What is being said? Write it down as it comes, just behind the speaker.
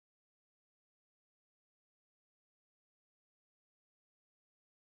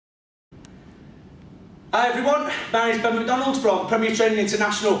Hi everyone, my name is Ben McDonald from Premier Training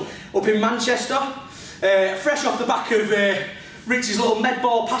International up in Manchester. Fresh off the back of Rich's little med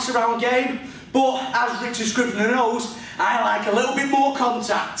ball pass around game, but as Richard Scrivener knows, I like a little bit more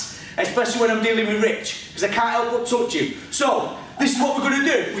contact, especially when I'm dealing with Rich, because I can't help but touch him. So this is what we're going to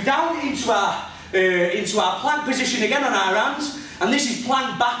do. We're down into our plank position again on our hands, and this is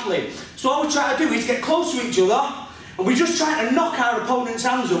plank battling. So all we try to do is get close to each other, and we just try to knock our opponent's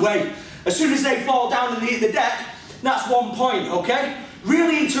hands away. As soon as they fall down and hit the deck, that's 1 point, okay?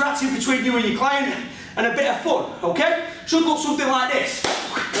 Really interactive between you and your client, and a bit of fun, okay? Should look something like this.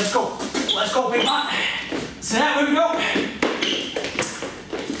 Let's go, big man. So there we go.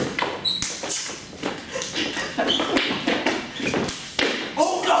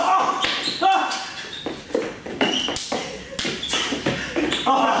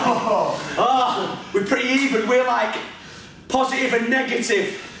 We're pretty even. We're like positive and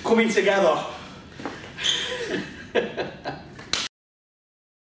negative coming together.